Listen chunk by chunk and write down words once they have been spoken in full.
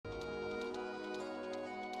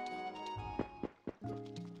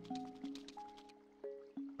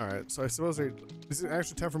Alright, so I suppose is it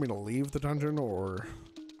actually time for me to leave the dungeon, or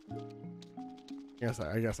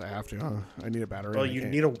I guess I have to, huh? I need a battery. Well, you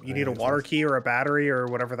need a water key or a battery or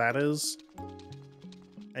whatever that is.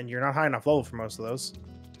 And you're not high enough level for most of those.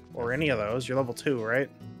 Or any of those. You're level 2, right?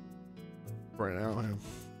 Right now, I am.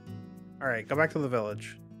 Alright, go back to the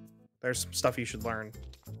village. There's some stuff you should learn.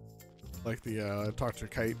 Like the talk to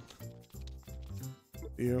Kite.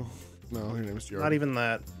 You? No, your name is Jordan. Not even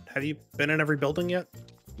that. Have you been in every building yet?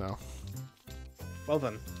 No. Well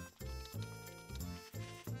then.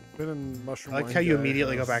 Been in Mushroom. I like how you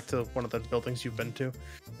immediately go back to one of the buildings you've been to.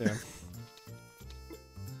 Yeah.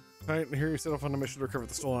 Alright, here you set off on a mission to recover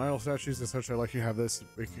the stolen idol statues, and such. I like you have this.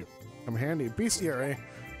 It can come handy. Bestiary.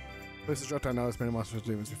 Place to jot down now as many monsters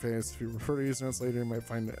demons you face. If you refer to these notes later, you might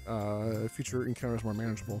find future encounters more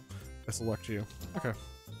manageable. I select you. Okay.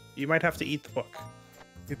 You might have to eat the book.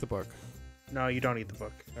 Eat the book. No, you don't eat the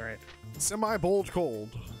book. Alright. Semi-bold cold.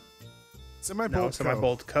 Semi-bold No,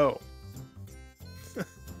 semi-bold co.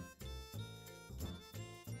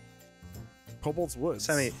 Kobold's Woods.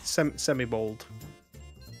 Semi-bold.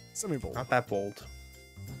 Semi-bold. Not that bold.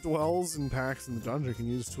 Dwells and packs in the dungeon, can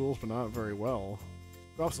use tools, but not very well.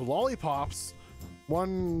 Drops of lollipops.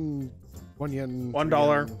 $1 yen.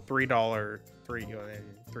 $1, $3, 3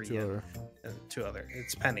 Two yen, other. and 2 other.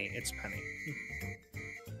 It's penny. It's penny.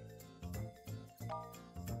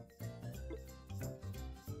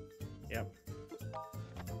 Yep.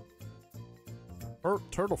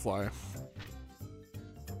 Turtlefly.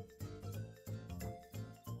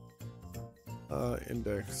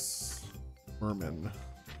 Index. Merman.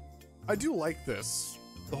 I do like this.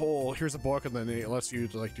 The whole, here's a book, and then it lets you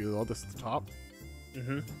to like do all this at the top.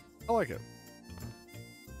 Mm-hmm. I like it.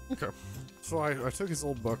 Okay. So I took his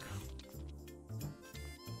old book.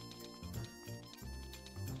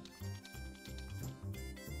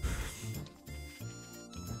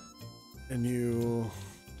 And you...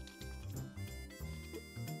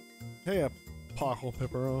 Hey, Pockle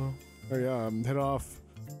Pippero. Oh yeah, head off.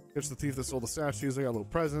 Catch the thief that stole the statues. I got a little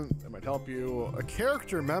present that might help you. A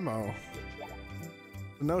character memo.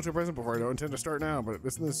 A note to a present before I don't intend to start now, but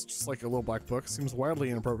isn't this just like a little black book? Seems wildly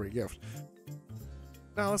inappropriate gift.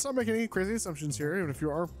 Now, let's not make any crazy assumptions here, even if you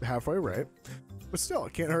are halfway right. But still,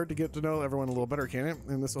 it can't hurt to get to know everyone a little better, can it?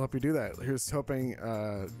 And this will help you do that. Here's hoping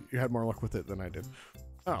you had more luck with it than I did.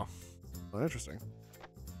 Oh, well, interesting.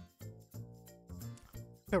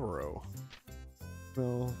 Pepero.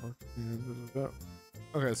 Well,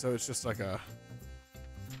 okay, so it's just like a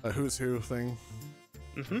who's who thing.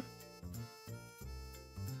 Mm-hmm.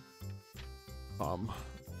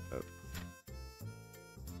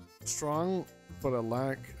 Strong, but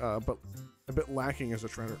a bit lacking as a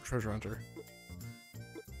treasure hunter.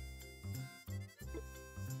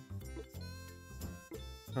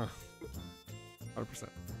 Huh. 100%.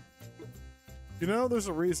 You know, there's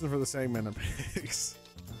a reason for the saying men and pigs.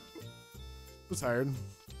 I'm tired.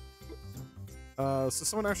 So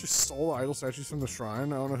someone actually stole the idol statues from the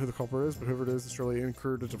shrine. I don't know who the culprit is, but whoever it is, it's really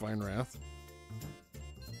incurred a divine wrath.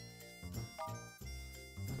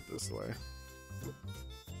 Put this away.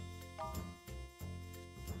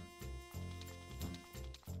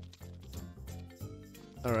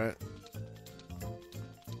 Alright.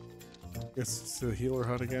 Guess it's the healer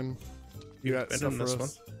hut again. You got stuff for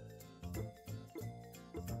us.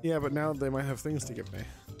 Yeah, but now they might have things to give me.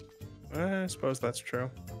 I suppose that's true.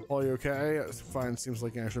 All you okay? Fine, seems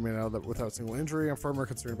like you actually made it out of that without a single injury. I'm far more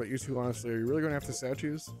concerned about you two, honestly. Are you really going after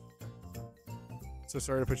statues? So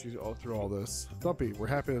sorry to put you all through all this. Don't be, we're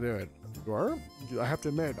happy to do it. You are? I have to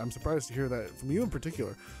admit, I'm surprised to hear that from you in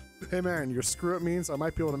particular. Hey man, your screw up means I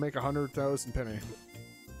might be able to make 100,000 penny.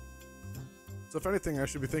 So if anything, I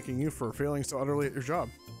should be thanking you for failing so utterly at your job.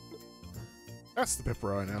 That's the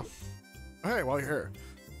Pipero I know. Hey, while you're here,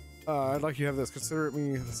 I'd like you to have this. Consider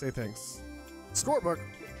me to say thanks. Scorebook!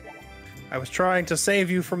 I was trying to save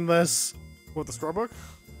you from this. What, the scorebook?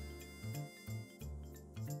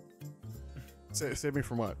 Save me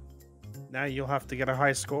from what? Now you'll have to get a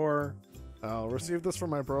high score. I'll receive this from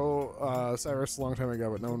my bro, Cyrus, a long time ago,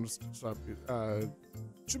 but no one's stopped.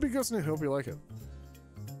 Should be good, and hope you like it.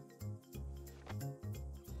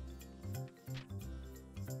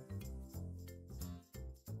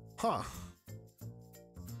 Huh.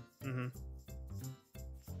 Mm-hmm.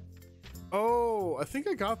 Oh, I think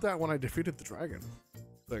I got that when I defeated the dragon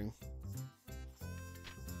thing.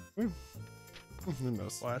 Who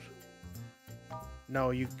knows? What?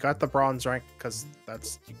 No, you got the bronze rank because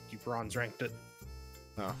that's you bronze ranked it.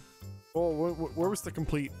 Oh. Well, where was the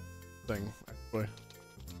complete thing? Actually?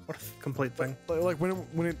 What complete thing? Like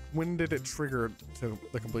when did it trigger to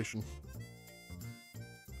the completion?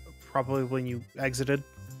 Probably when you exited.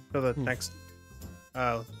 to the next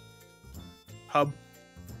hub.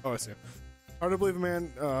 Oh, I see. Hard to believe a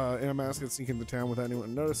man in a mask could sneak into town without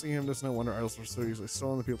anyone noticing him. There's no wonder idols are so easily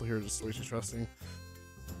stolen. The people here are just way too trusting.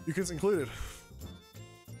 You kids included.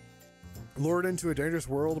 Lured into a dangerous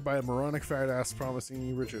world by a moronic fat ass promising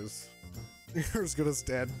you riches. You're as good as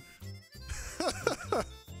dead.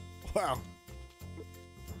 Wow.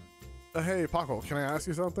 Hey, Paco, can I ask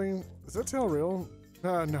you something? Is that tail real?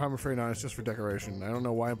 No, I'm afraid not. It's just for decoration. I don't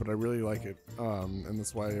know why, but I really like it. And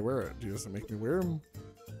that's why I wear it. Does it make me wear them?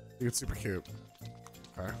 I think it's super cute.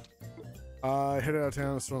 Okay. Headed out of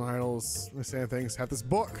town, stolen idols, saying things. Have this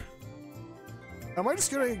book. Am I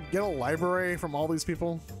just gonna get a library from all these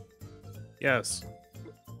people? Yes.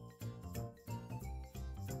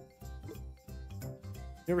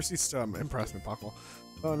 You ever ceased to impress me, Paco?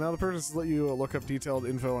 Now the purpose is to let you look up detailed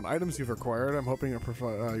info on items you've acquired. I'm hoping it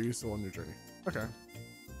provides useful on your journey. Okay.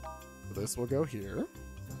 So this will go here.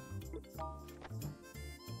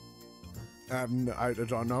 I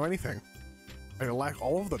don't know anything. I lack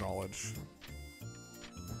all of the knowledge.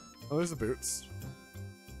 Oh, there's the boots.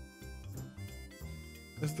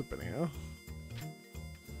 There's the banana.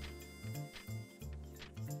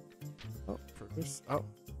 Oh, purpose. Oh.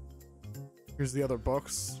 Here's the other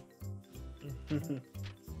books.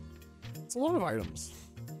 It's a lot of items.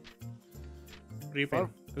 What do you mean?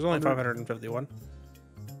 There's only 551.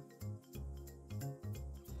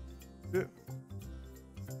 Yeah.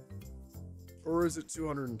 Or is it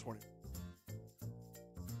 220?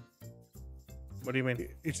 What do you mean?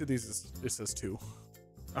 Each of these is, it says 2.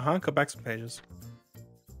 Go back some pages.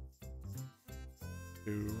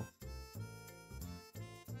 2.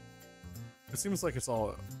 It seems like it's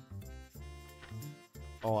all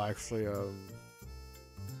actually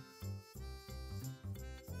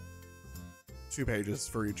 2 pages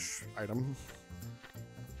for each item.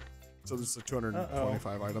 So this is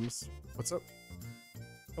 225 items. What's up?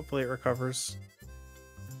 Hopefully it recovers.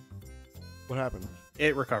 What happened?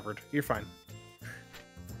 It recovered. You're fine.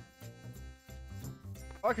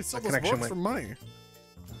 Oh, I could sell those books for money.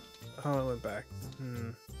 Oh, it went back.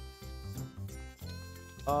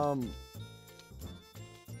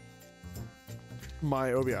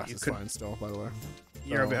 My OBS is fine still, by the way.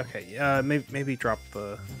 You're okay. Maybe drop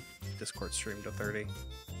the Discord stream to 30.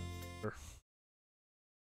 Sure.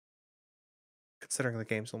 Considering the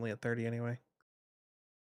game's only at 30 anyway.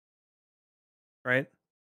 Right?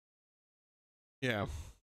 Yeah.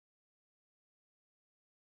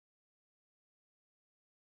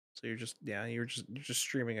 So you're just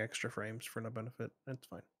streaming extra frames for no benefit. That's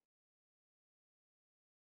fine.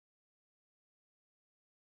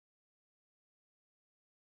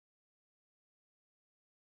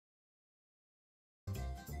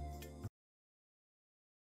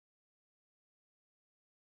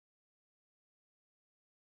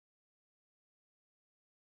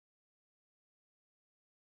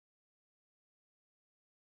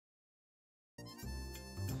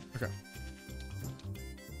 Okay.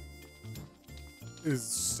 Is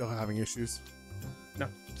still having issues. No,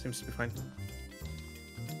 seems to be fine.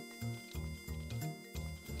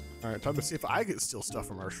 Alright, time to see if I get steal stuff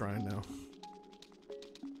from our shrine now.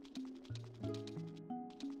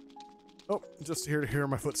 Oh, just here to hear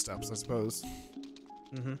my footsteps, I suppose.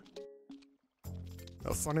 Mm-hmm.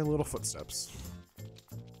 Oh, funny little footsteps.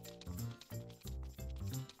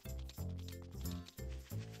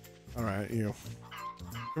 Alright, you.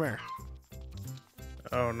 Come here.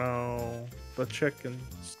 Oh no. The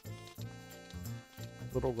chickens.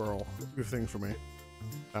 Little girl. Do things for me.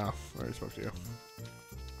 Oh, I already spoke to you.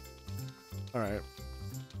 Alright.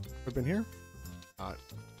 I've been here? Not.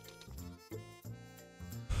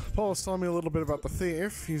 Paul was telling me a little bit about the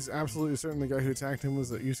thief. He's absolutely certain the guy who attacked him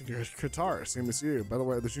was using Qatar, same as you. By the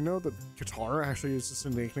way, did you know that Qatar actually is just a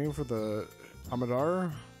nickname for the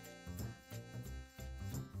Hamadar?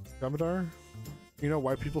 Hamadar? You know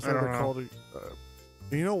why people started calling it?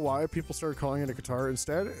 You know why people started calling it a Qatar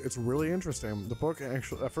instead? It's really interesting. The book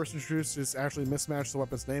actually first introduced is actually mismatched the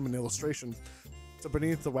weapon's name and illustration. So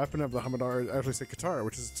beneath the weapon of the Hamadar, it actually said Qatar,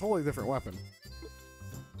 which is a totally different weapon.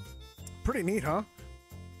 Pretty neat, huh?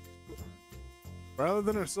 Rather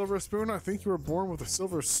than a silver spoon, I think you were born with a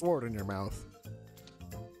silver sword in your mouth.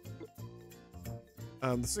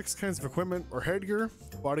 The 6 kinds of equipment are headgear,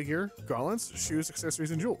 body gear, gauntlets, shoes,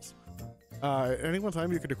 accessories, and jewels. At any one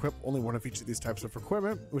time, you could equip only one of each of these types of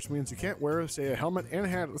equipment, which means you can't wear, say, a helmet and a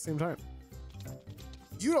hat at the same time.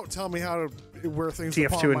 You don't tell me how to wear things.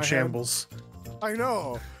 TF2 in shambles. I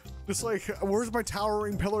know. Just like, where's my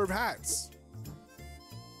towering pillar of hats?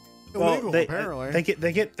 Illegal, well, apparently.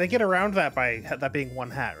 They get around that by that being one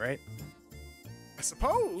hat, right? I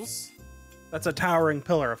suppose. That's a towering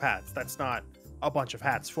pillar of hats. That's not a bunch of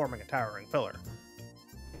hats forming a towering pillar.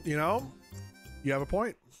 You know, you have a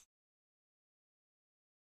point.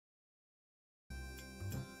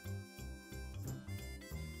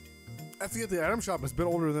 I forget the item shop is a bit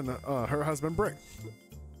older than her husband Brick.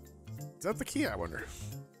 Is that the key, I wonder?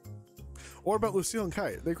 Or about Lucille and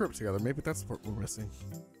Kite? They grew up together. Maybe that's what we're missing.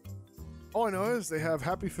 All I know is they have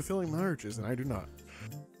happy, fulfilling marriages, and I do not.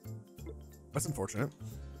 That's unfortunate.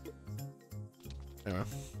 Anyway.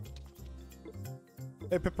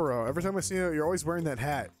 Hey, Pippero, every time I see you, you're always wearing that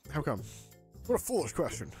hat. How come? What a foolish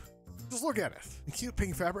question. Just look at it. The cute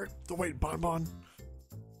pink fabric, the white bonbon.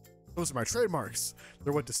 Those are my trademarks.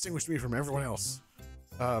 They're what distinguish me from everyone else.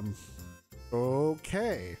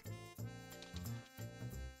 Okay.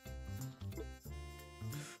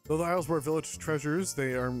 Though the Isles were village treasures,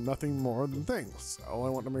 they are nothing more than things. All I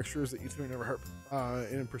want to make sure is that you two are never hurt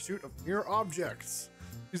in pursuit of mere objects.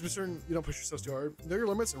 Please be certain you don't push yourselves too hard. Know your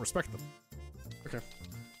limits and respect them. Okay.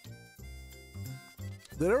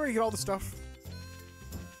 Did I already get all the stuff?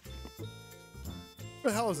 What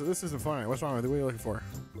the hell is it? This isn't funny. What's wrong with it? What are you looking for?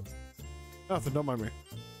 Nothing, don't mind me.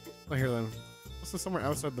 Not here then. This is somewhere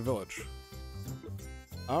outside the village.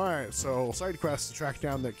 Alright, so side quest to track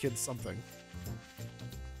down that kid's something.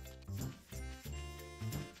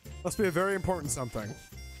 Must be a very important something.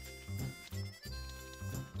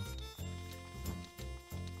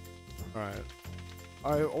 Alright.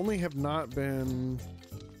 I only have not been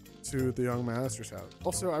to the young master's house.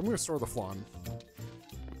 Also, I'm gonna store the flan.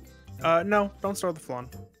 No, don't store the flan.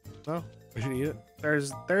 No? I should eat it? There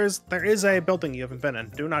is a building you haven't been in.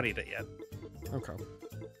 Do not eat it yet. Okay.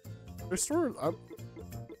 There's store.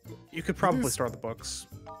 You could probably store the books.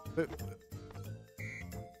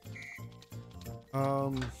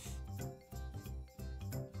 Oh.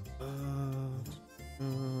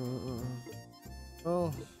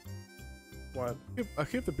 What? I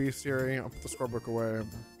keep the bestiary. I'll put the scorebook away.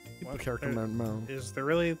 Keep the character memo. Is there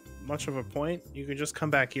really much of a point? You could just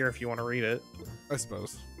come back here if you want to read it. I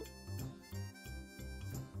suppose.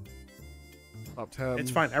 Top tab.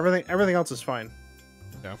 It's fine. Everything else is fine.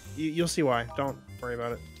 Yeah. You'll see why. Don't worry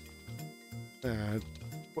about it.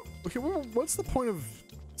 Okay. Well, what's the point of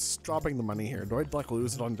dropping the money here? Do I like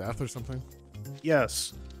lose it on death or something?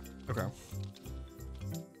 Yes. Okay.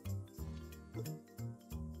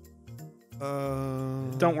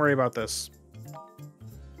 Don't worry about this.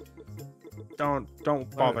 Don't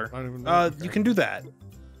bother. Okay. You can do that.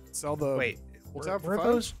 Sell the. Wait. What's Where that for are 5?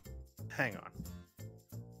 those? Hang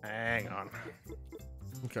on.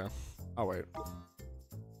 Okay. I'll wait.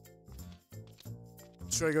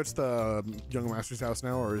 Should I go to the young master's house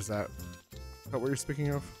now, or is that what you're speaking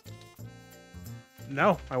of?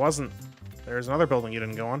 No, I wasn't. There's another building you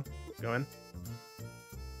didn't go in.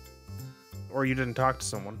 Or you didn't talk to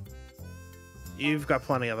someone. You've got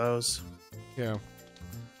plenty of those. Yeah.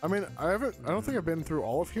 I mean, I don't think I've been through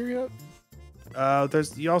all of here yet.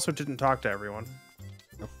 You also didn't talk to everyone.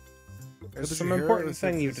 No. There's some important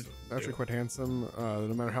thing you did. Actually, quite handsome. No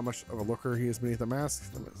matter how much of a looker he is beneath the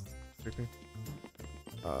mask.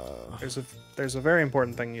 There's a very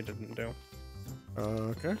important thing you didn't do.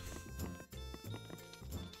 Okay.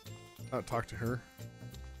 Not talk to her.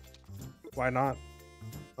 Why not?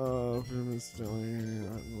 Instantly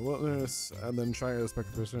in the wilderness, and then try to spec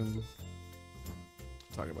a person.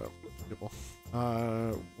 Talking about people.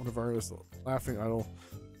 One of ours, laughing idol.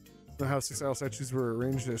 The house 6 idol statues were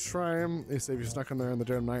arranged as shrine. They say if you snuck in there in the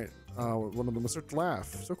dead of night, one of them will start to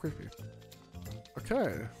laugh. So creepy.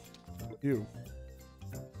 Okay. You.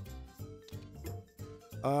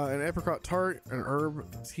 An apricot tart, an herb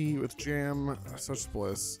tea with jam, such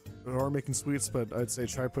bliss. Or making sweets, but I'd say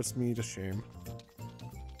chai puts me to shame.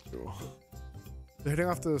 Cool. You're heading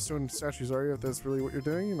off the stone statues, are you? If that's really what you're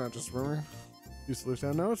doing, you're not just a rumor. Used to live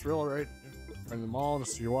down. No, it's real, alright. Find them all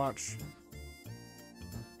just so you watch.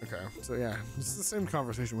 Okay, so yeah, this is the same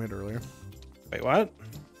conversation we had earlier. Wait, what?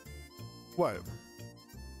 What?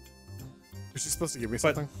 Is she supposed to give me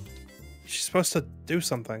something? She's supposed to do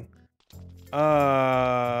something.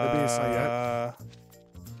 Maybe it's not yet.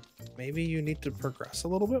 Maybe you need to progress a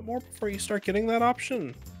little bit more before you start getting that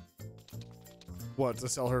option. What, to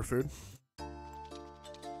sell her food?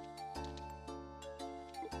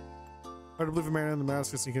 Hard to believe a man in the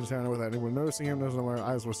mask could sneak into town without anyone noticing him. Doesn't know why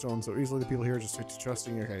eyes were stolen so easily. The people here just took to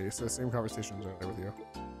trusting. Okay, so the same conversation with you.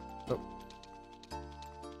 Oh.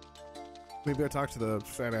 Maybe I talked to the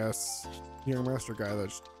fat ass young master guy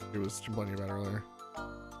that he was complaining about earlier.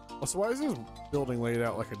 Also, why is this building laid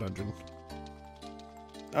out like a dungeon?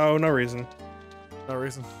 Oh, no reason. No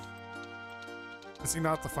reason. Is he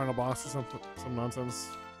not the final boss or something? Some nonsense?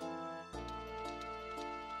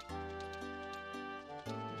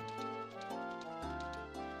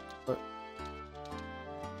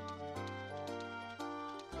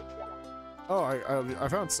 I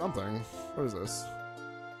found something. What is this?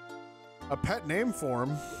 A pet name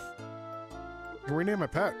form. I can rename my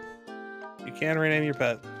pet. You can rename your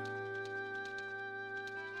pet.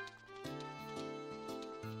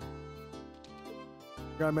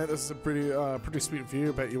 Yeah, I mean, this is a pretty sweet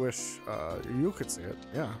view. Bet you wish you could see it.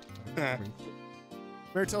 Yeah. I mean,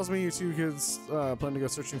 Mary tells me you two kids plan to go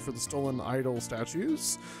searching for the stolen idol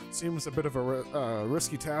statues. Seems a bit of a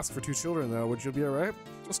risky task for two children, though. Would you be alright?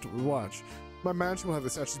 Just watch. My mansion will have the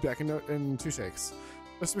statues back in 2 shakes.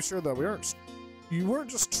 Just to be sure, though, you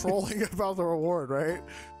weren't just trolling about the reward, right?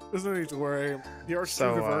 There's no need to worry. The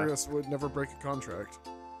Archduke of Arges would never break a contract.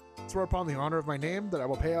 Swear upon the honor of my name that I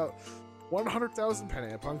will pay out 100,000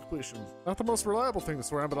 penny upon completion. Not the most reliable thing to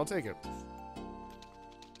swear on, but I'll take it.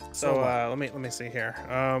 So let me see here.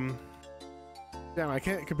 Damn, I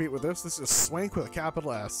can't compete with this. This is swank with a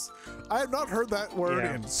capital S. I have not heard that word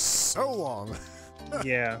in so long.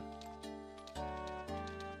 Yeah.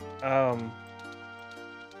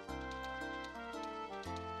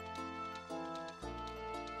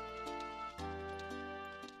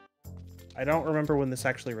 I don't remember when this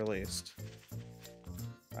actually released.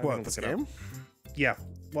 What, this game? Yeah.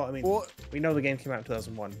 Well, I mean, we know the game came out in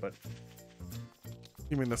 2001, but...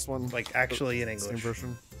 You mean this one? Like, actually in English. Same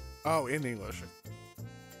version? Oh, in English.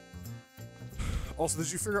 Also,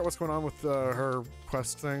 did you figure out what's going on with her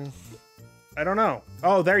quest thing? I don't know.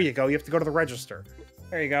 Oh, there you go. You have to go to the register.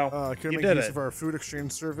 There you go. Can we make use of our food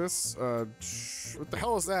exchange service? What the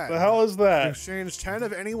hell is that? The hell is that? Exchange 10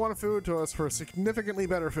 of any one food to us for significantly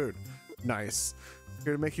better food. Nice.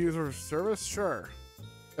 Here to make use of service? Sure.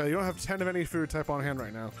 You don't have 10 of any food type on hand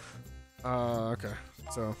right now. Okay.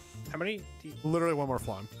 So. How many? Literally one more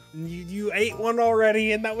flan. You ate one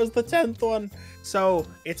already, and that was the 10th one. So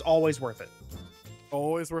it's always worth it.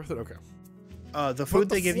 Always worth it? Okay. The food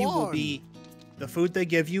they give you will be... The food they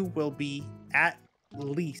give you will be at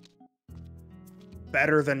least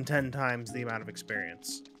better than 10 times the amount of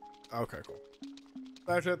experience. Okay, cool.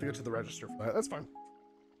 I actually have to get to the register for that. That's fine.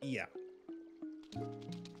 Yeah.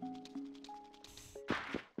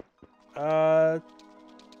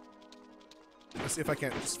 Let's see if I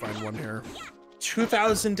can't just find one here.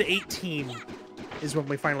 2018 is when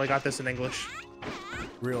we finally got this in English.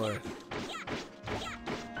 Really?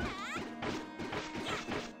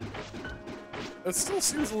 It still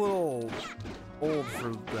seems a little old for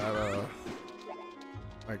that,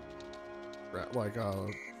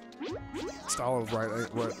 style of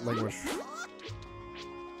right language.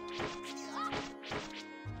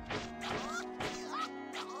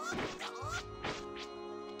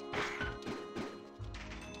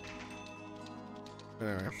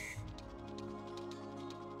 Anyway.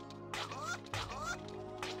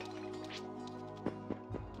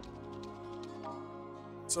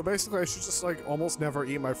 So basically, I should just like almost never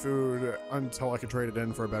eat my food until I can trade it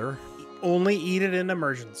in for a better. Only eat it in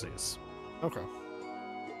emergencies. Okay.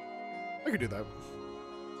 I could do that.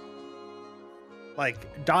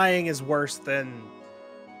 Like, dying is worse than...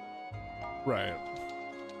 Right.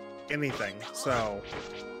 Anything. So,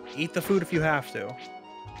 eat the food if you have to.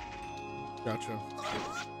 Gotcha.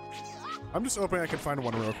 I'm just hoping I can find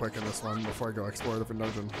one real quick in this one before I go explore a different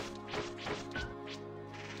dungeon.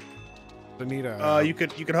 I need a... you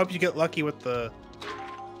could hope you get lucky with the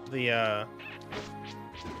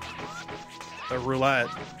roulette.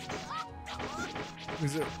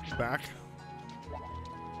 Is it back?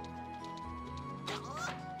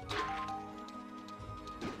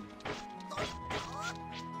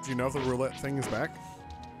 Do you know if the roulette thing is back?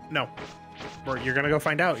 No. Or you're gonna go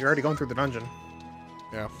find out. You're already going through the dungeon.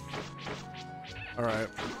 Yeah. Alright.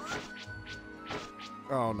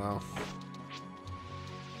 Oh no.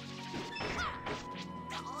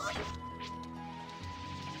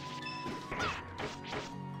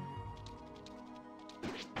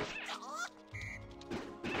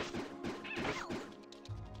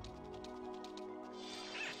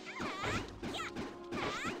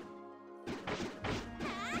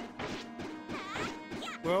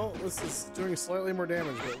 Well, this is doing slightly more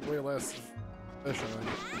damage, but way less efficient.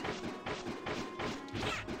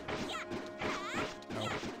 No.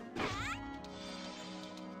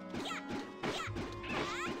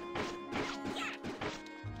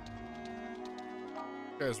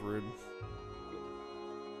 That guy's rude.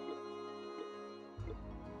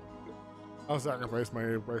 I'll sacrifice my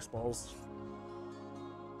rice balls.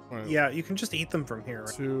 Right. Yeah, you can just eat them from here.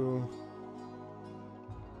 To...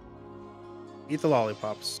 Eat the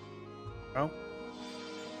lollipops. Oh,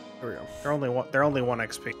 There we go. they're only 1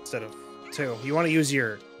 XP instead of 2. You want to use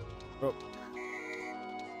your... Oh.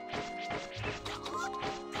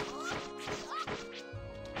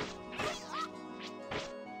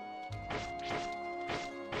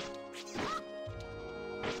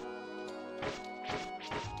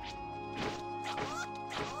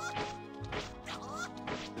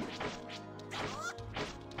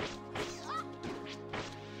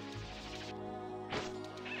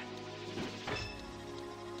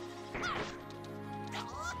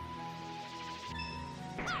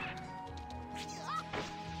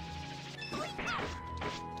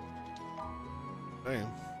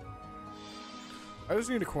 I just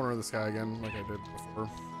need to corner this guy again, like I did before.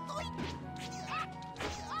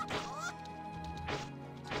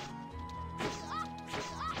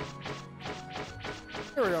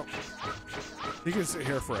 There we go. He can sit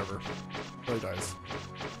here forever until he dies.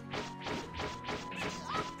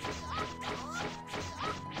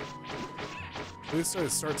 At least I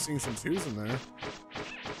start seeing some twos in there.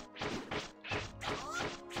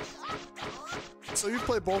 So you've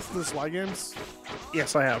played both of the Zwei games?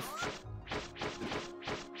 Yes, I have.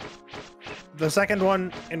 The second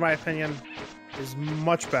one, in my opinion, is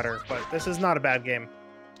much better, but this is not a bad game.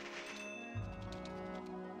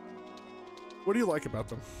 What do you like about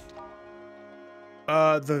them?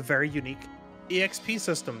 The very unique EXP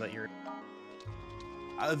system that you're...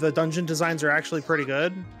 the dungeon designs are actually pretty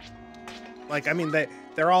good. Like, I mean,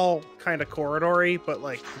 they're all kind of corridory, but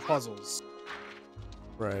like puzzles.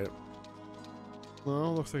 Right.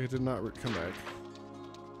 Well, looks like it did not come back.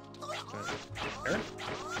 There?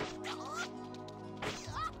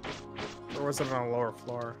 Or was it on a lower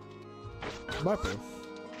floor? Might be.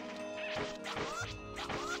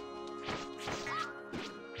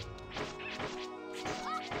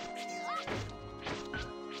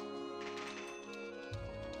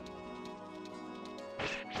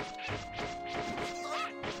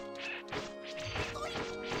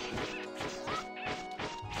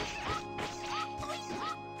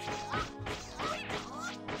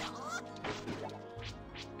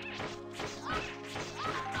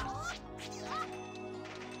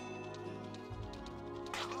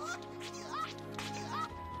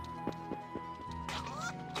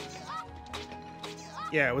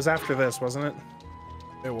 Yeah, it was after this, wasn't it?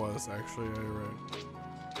 It was, actually, yeah, you're right.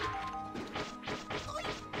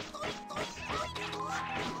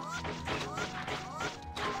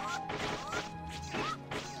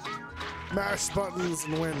 Mash buttons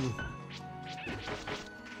and win.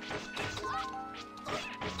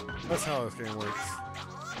 That's how this game works.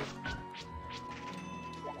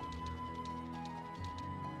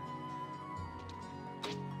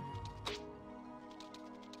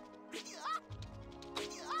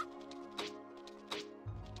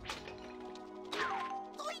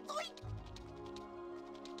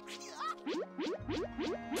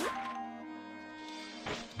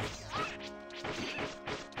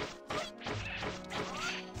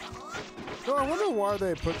 So I wonder why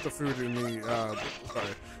they put the food in the,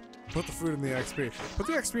 put the food in the XP. Put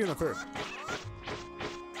the XP in the food.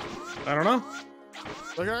 I don't know.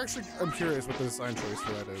 Like, I'm curious what the design choice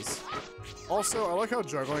for that is. Also, I like how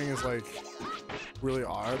juggling is, like, really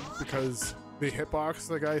odd, because the hitbox,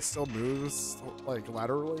 the guy still moves, like,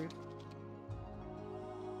 laterally.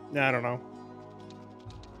 Yeah, I don't know.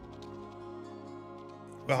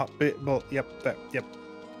 Well, yep, yep.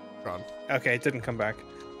 Gone. Okay, it didn't come back.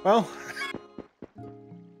 Well...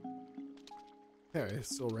 Yeah, he's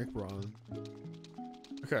still rank bronze.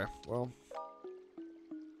 Okay, well.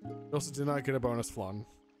 He also did not get a bonus flan.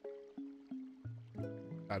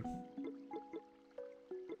 Bad.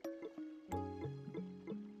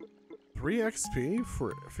 3 XP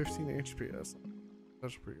for 15 HP.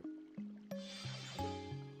 That's pretty good.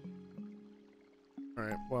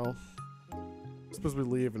 Alright, well. I suppose we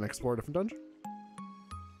leave and explore a different dungeon?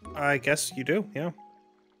 I guess you do, yeah.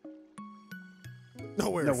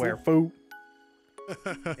 Nowhere. Fool.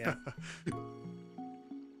 Yeah.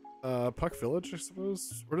 Puck Village, I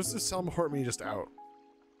suppose? Or does this teleport me just out?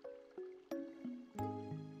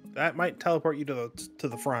 That might teleport you to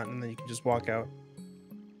the front, and then you can just walk out.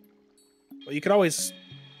 But you could always...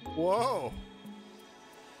 Whoa!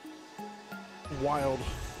 Wild.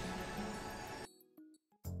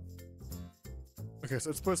 Okay, so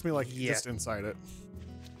it's supposed to be like just inside it.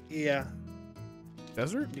 Yeah.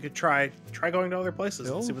 Desert? You could try going to other places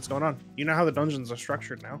and see what's going on. You know how the dungeons are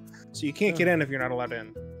structured now. So you can't get in if you're not allowed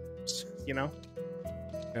in. You know?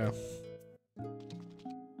 Yeah.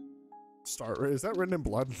 Is that written in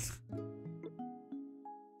blood?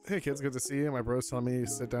 Hey kids, good to see you. My bro's telling me you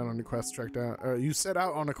set down on a quest, track down. You set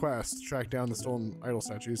out on a quest to track down the stolen idol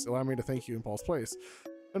statues. Allow me to thank you in Paul's place.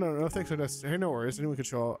 No, thanks for this. Hey, no worries. Anyone could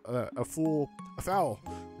show a foul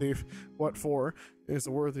thief. What for is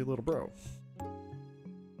a worthy little bro.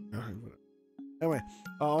 Anyway,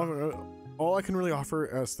 all I can really offer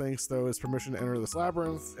as thanks, though, is permission to enter this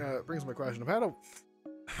labyrinth. It brings my question. I've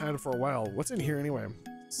had it for a while. What's in here anyway?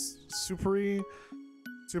 Supery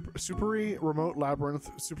remote labyrinth.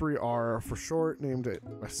 Supery R for short. Named it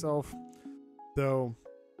myself. Though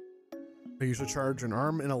I usually charge an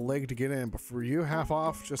arm and a leg to get in, but for you, half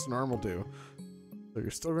off, just an arm will do. So you're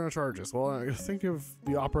still going to charge us. Well, I think of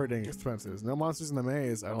the operating expenses. No monsters in the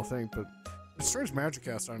maze, I don't think, but it's strange magic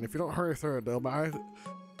cast on. If you don't hurry through it, they'll buy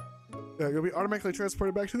You'll be automatically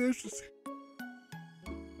transported back to the agency.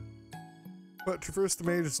 But traverse the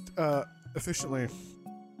maze efficiently.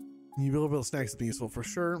 You will build snacks to be useful for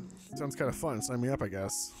sure. Sounds kind of fun. Sign me up, I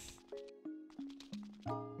guess.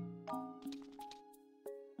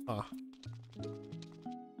 Huh.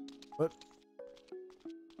 What?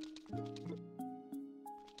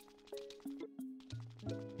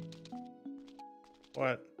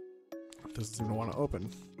 What? Doesn't seem to want to open.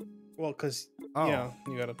 Well, because, Oh. yeah,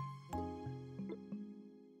 you gotta...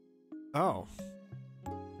 Oh.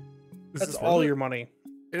 Is That's this all worth it? your money.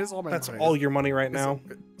 It is all my That's money. all your money right now.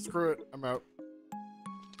 Screw it. I'm out.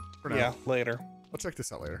 For now. Yeah, later. I'll check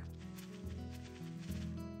this out later.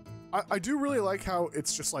 I do really like how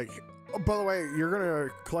it's just like, oh, by the way, you're gonna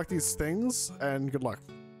collect these things and good luck.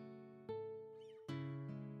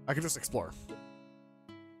 I can just explore.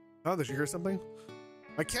 Oh, did you hear something?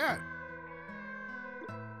 My cat!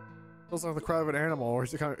 Feels like the cry of an animal, or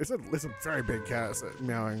is it kind of, it's a very big cat, it's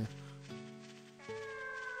meowing.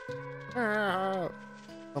 Ah.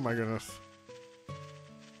 Oh my goodness.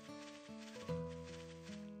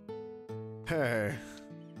 Hey.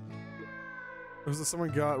 Was this someone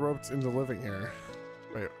got roped into living here?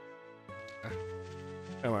 Wait.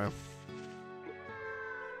 Anyway.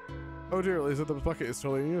 Oh dear, Lisa, the bucket is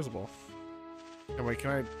totally unusable. Anyway,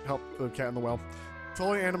 can I help the cat in the well?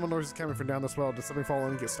 Totally animal noises coming from down this well. Did something fall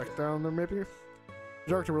in and get stuck down there maybe?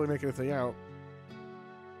 Dark to really make anything out.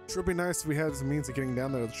 Sure would be nice if we had some means of getting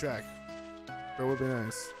down there to the shack. Sure would be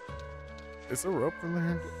nice. Is there a rope in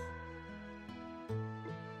there?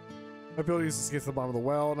 My ability is to get to the bottom of the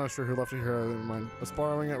well. Not sure who left it here other than mine. I was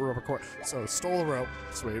borrowing it, rope a so stole the rope.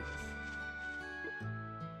 Sweet.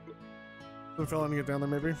 Something fell in and get down there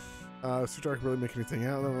maybe? It's too dark to really make anything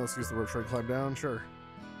out. Then let's use the rope to try to climb down. Sure.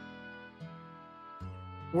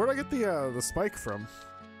 Where'd I get the spike from?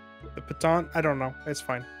 The baton? I don't know. It's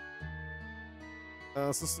fine. So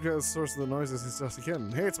this is the source of the noises. He's just a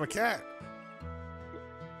kitten. Hey, it's my cat!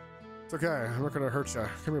 It's okay. I'm not gonna hurt you.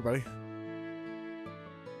 Come here, buddy.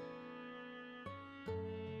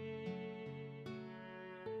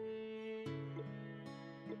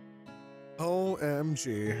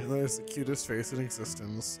 OMG, that is the cutest face in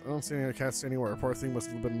existence. I don't see any cats anywhere. Poor thing must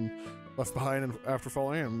have been left behind after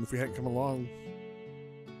falling in if we hadn't come along.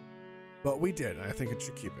 But we did, and I think it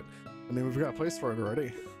should keep it. I mean, we've got a place for it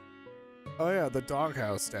already. Oh yeah, the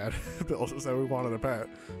doghouse Dad built us that we wanted a pet.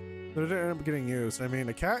 But it didn't end up getting used. I mean,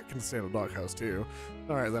 a cat can stay in a doghouse too.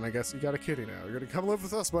 Alright, then I guess you got a kitty now. You're gonna come live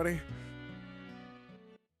with us, buddy.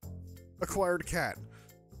 Acquired cat.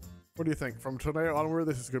 What do you think? From today onward,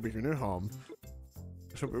 this is gonna be your new home.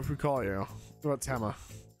 So if we call you, what about Tama?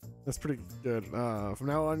 That's pretty good. From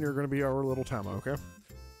now on, you're gonna be our little Tama, okay?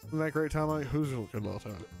 Isn't that great, Tama? Who's your good little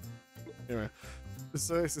Tama? Anyway, it's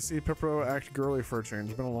nice to see Pipro act girly for a change.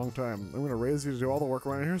 It's been a long time. I'm gonna raise you to do all the work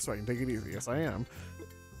around here so I can take it easy. Yes, I am.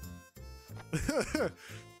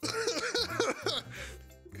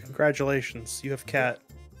 Congratulations, you have cat.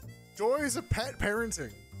 Joys of pet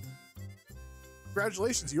parenting.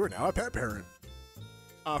 Congratulations, you are now a pet parent.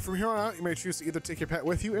 From here on out, you may choose to either take your pet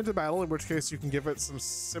with you into battle, in which case you can give it some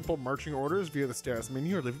simple marching orders via the status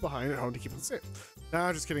menu, or leave it behind at home to keep it safe.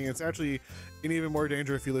 Nah, just kidding. It's actually in even more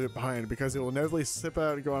danger if you leave it behind, because it will inevitably slip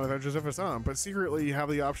out and go on adventures of its own. But secretly, you have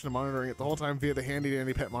the option of monitoring it the whole time via the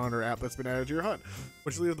handy-dandy pet monitor app that's been added to your HUD,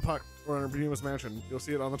 which you leave the puck or in Bruno's mansion. You'll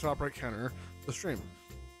see it on the top right counter of the stream.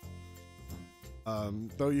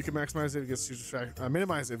 Though you can maximize it if it gets too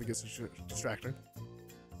minimize it if it gets too distracting.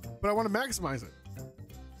 But I want to maximize it.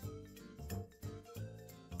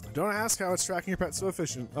 Don't ask how it's tracking your pet so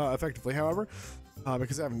effectively, however,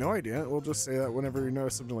 because I have no idea. We'll just say that whenever you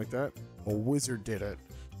notice something like that, a wizard did it.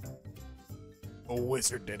 A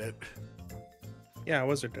wizard did it. Yeah, a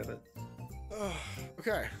wizard did it.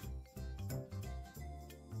 Okay.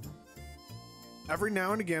 Every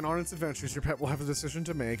now and again on its adventures, your pet will have a decision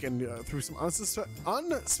to make, and through some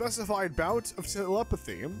unspecified bouts of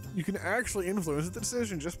telepathy, you can actually influence the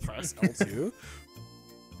decision. Just press L2.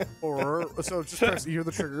 Or, so just press either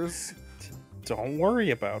the triggers. Don't worry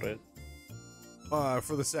about it.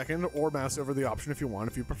 For the second, or mouse over the option if you want,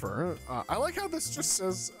 if you prefer. I like how this just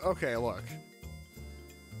says, okay, look.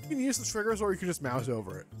 You can use the triggers, or you can just mouse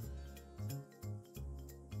over it.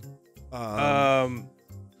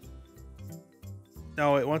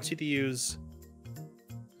 No, it wants you to use...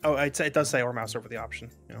 Oh, it does say or mouse over the option.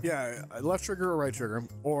 Yeah, left trigger or right trigger,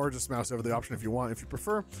 or just mouse over the option if you want, if you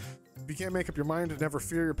prefer. If you can't make up your mind, never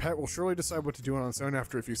fear, your pet will surely decide what to do on its own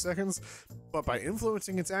after a few seconds, but by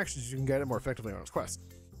influencing its actions, you can guide it more effectively on its quest.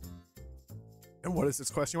 And what is its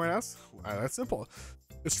quest, you might ask? That's simple.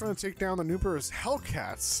 It's trying to take down the numerous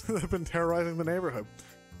Hellcats that have been terrorizing the neighborhood.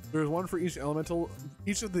 There's one for each elemental,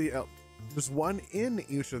 there's one in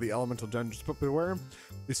each of the elemental dungeons, but beware,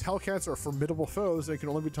 these Hellcats are formidable foes. They can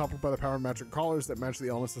only be toppled by the power of magic collars that match the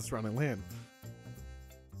elements of the surrounding land.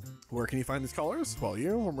 Where can you find these collars? Well,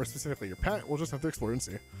 you, or more specifically your pet, will just have to explore and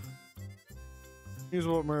see. Use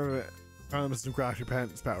what murder found them to grasp your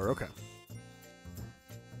pet's power. Okay.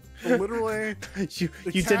 So literally, you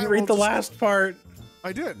didn't read the last part.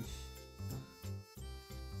 I did.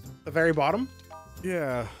 The very bottom?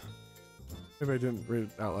 Yeah. Maybe I didn't read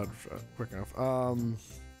it out loud quick enough.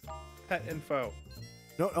 Pet info.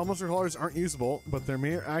 No, elemental collars aren't usable, but their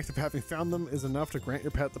mere act of having found them is enough to grant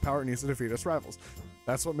your pet the power it needs to defeat its rivals.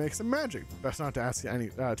 That's what makes them magic. Best not to ask any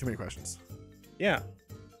too many questions. Yeah.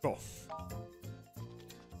 Cool.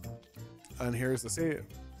 And here's the save.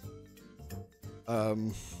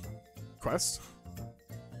 Quest.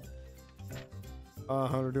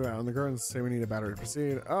 How to do it on the gardens. Say we need a battery to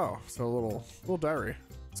proceed. Oh, so a little diary.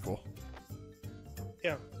 It's cool.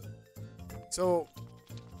 Yeah. So,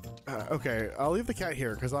 okay, I'll leave the cat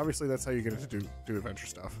here because obviously that's how you get it to do adventure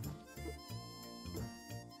stuff.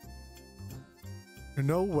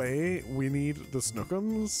 No way we need the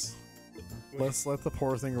Snookums. Let's let the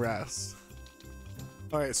poor thing rest.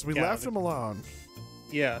 All right, so we left him alone.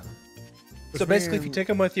 Yeah. So basically, if you take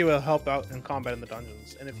him with you, he'll help out in combat in the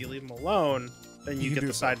dungeons, and if you leave him alone, then you get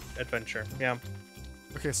the side adventure. Yeah.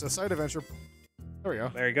 Okay, so side adventure. There we go.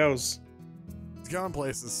 There he goes. It's going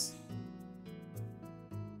places.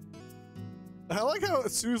 I like how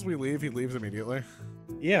as soon as we leave, he leaves immediately.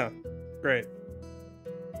 Yeah. Great.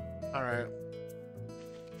 All right.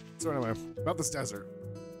 So anyway, about this desert.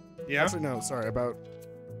 Yeah. Actually, no. Sorry, about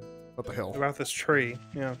the hill. About this tree.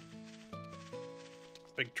 Yeah.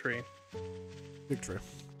 Big tree. Big tree.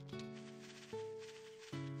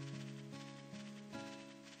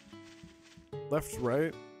 Left,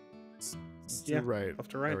 right. Yeah. Right. Left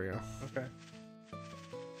to right. There we go. Okay.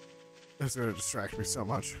 That's gonna distract me so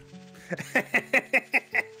much.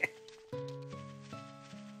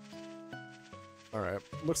 All right.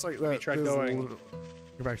 Looks like that. Try going.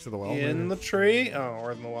 Go back to the well. In the tree? Oh,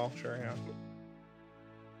 or in the well. Sure, yeah.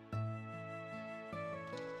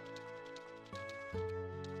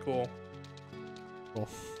 Cool. Cool.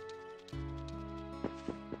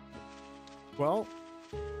 Well,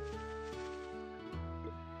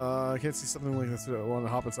 I can't see something like this. I want to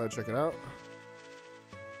hop inside and check it out.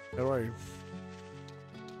 How do I?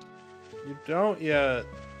 You don't yet.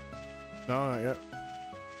 No, not yet.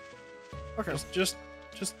 Okay. Just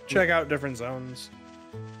check out different zones.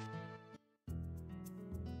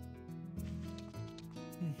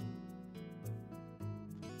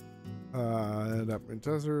 And up in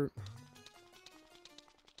desert.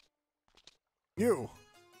 You.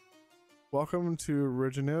 Welcome to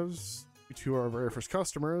Regenev's. You two are our very first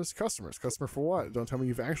customers. Customer for what? Don't tell me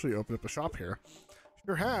you've actually opened up a shop here.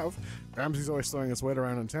 Sure have. Ramsey's always throwing his weight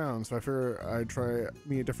around in town, so I figure I'd try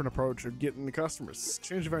me a different approach of getting the customers.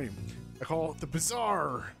 Change the venue. I call it the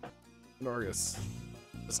Bazaar in Arges.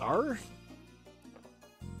 Bazaar?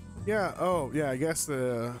 Yeah, oh, yeah, I guess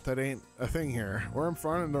that ain't a thing here. We're in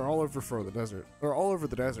front and they're all over for the desert. They're all over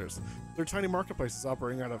the deserts. They're tiny marketplaces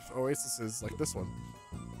operating out of oases like this one.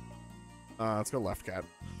 Let's go left, cat.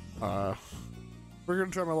 We're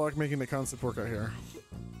gonna try my luck making the concept work out here.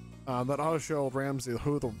 That ought to show Ramsey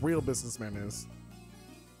who the real businessman is.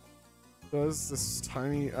 Does this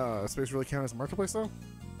tiny space really count as a marketplace, though?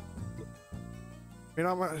 May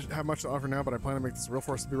not have much to offer now, but I plan to make this a real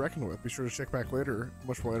force to be reckoned with. Be sure to check back later.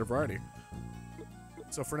 Much wider variety.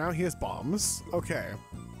 So for now, he has bombs. Okay.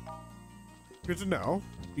 Good to know.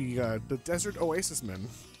 The Desert Oasis Man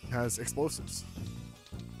has explosives.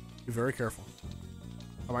 Be very careful.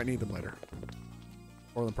 I might need them later.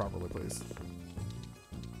 Or them properly, please.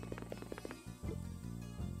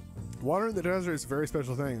 Water in the desert is a very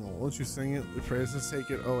special thing. Won't you sing it? The praises take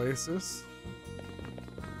it, Oasis.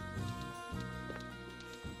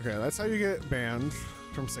 Okay, that's how you get banned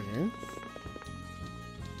from singing.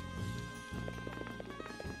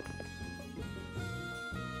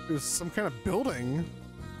 There's some kind of building.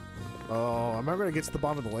 Oh, am I going to get to the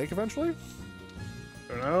bottom of the lake eventually?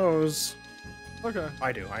 Who knows? Okay.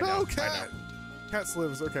 I know. No, cat! Cat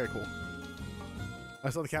lives. Okay, cool. I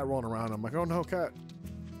saw the cat rolling around. I'm like, oh no, cat.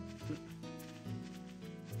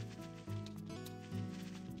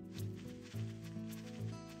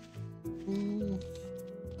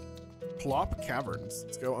 Plop Caverns.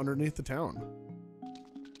 Let's go underneath the town.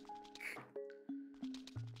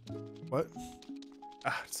 What?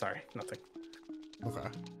 Ah, sorry, nothing. Okay.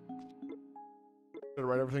 Did I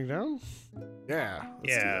write everything down? Yeah.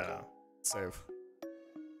 Let's do that. Save.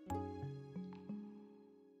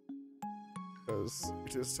 because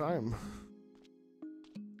it is time.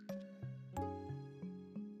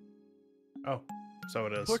 Oh, so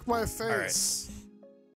it is. Look my face.